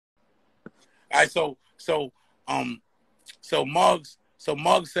All right, so Muggs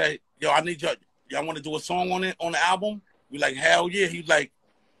said, "Yo, I need y'all want to do a song on it on the album?" We like, hell yeah. He was like,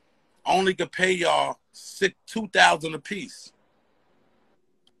 "I only could pay y'all 2,000 a piece."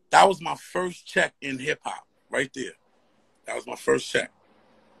 That was my first check in hip hop, right there. That was my first check.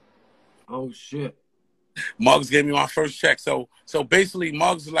 Oh shit. Muggs gave me my first check. So basically,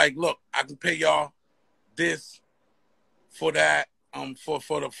 Muggs was like, "Look, I can pay y'all this for that for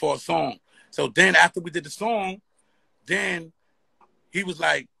a song." So then after we did the song, then he was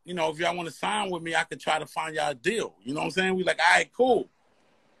like, "You know, if y'all want to sign with me, I could try to find y'all a deal." You know what I'm saying? We like, "All right, cool."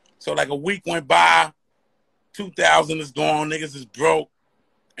 So like a week went by, 2,000 is gone, niggas is broke,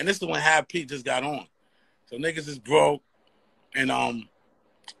 and this is when Hav P just got on. So niggas is broke, and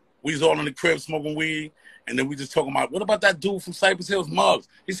we was all in the crib smoking weed, and then we just talking about, what about that dude from Cypress Hills, Muggs?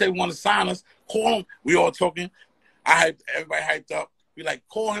 He said he want to sign us. Call him. We all talking. Everybody hyped up. We like,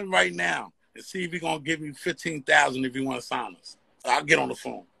 call him right now and see if he gonna give me 15,000 if he want to sign us. So I'll get on the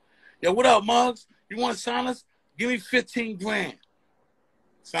phone. Yo, what up, Muggs? You want to sign us? Give me 15 grand.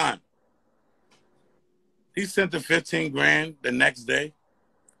 Sign. He sent the 15 grand the next day.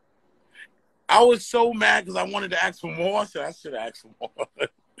 I was so mad because I wanted to ask for more. So I should have asked for more.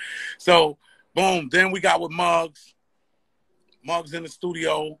 So, boom. Then we got with Muggs. Muggs in the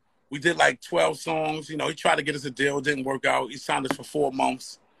studio. We did like 12 songs. You know, he tried to get us a deal. It didn't work out. He signed us for 4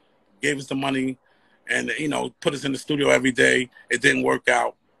 months. Gave us the money. And, you know, put us in the studio every day. It didn't work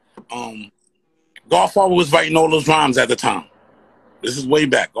out. Godfather was writing all those rhymes at the time. This is way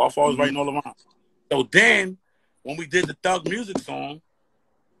back. Godfather was writing all the rhymes. So then, when we did the Thug Music song,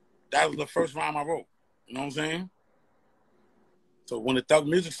 that was the first rhyme I wrote. You know what I'm saying? So when the Thug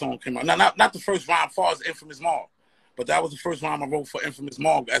Music song came out, not the first rhyme far as Infamous Mob, but that was the first rhyme I wrote for Infamous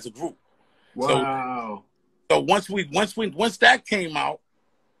Mob as a group. Wow. So once that came out,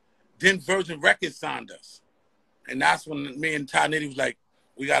 then Virgin Records signed us. And that's when me and Ty Nitty was like,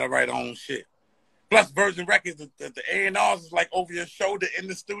 we gotta write our own shit. Plus Virgin Records, the A&Rs is like over your shoulder in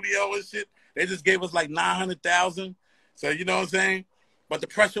the studio and shit. They just gave us like 900,000. So you know what I'm saying? But the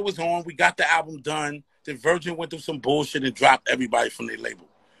pressure was on. We got the album done. Then Virgin went through some bullshit and dropped everybody from their label.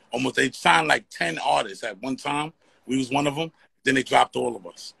 They signed like 10 artists at one time. We was one of them. Then they dropped all of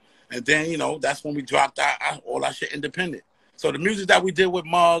us. And then, you know, that's when we dropped all our shit independent. So the music that we did with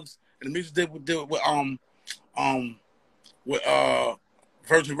Muggs and the music that we did with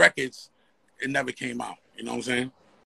Virgin Records, it never came out. You know what I'm saying?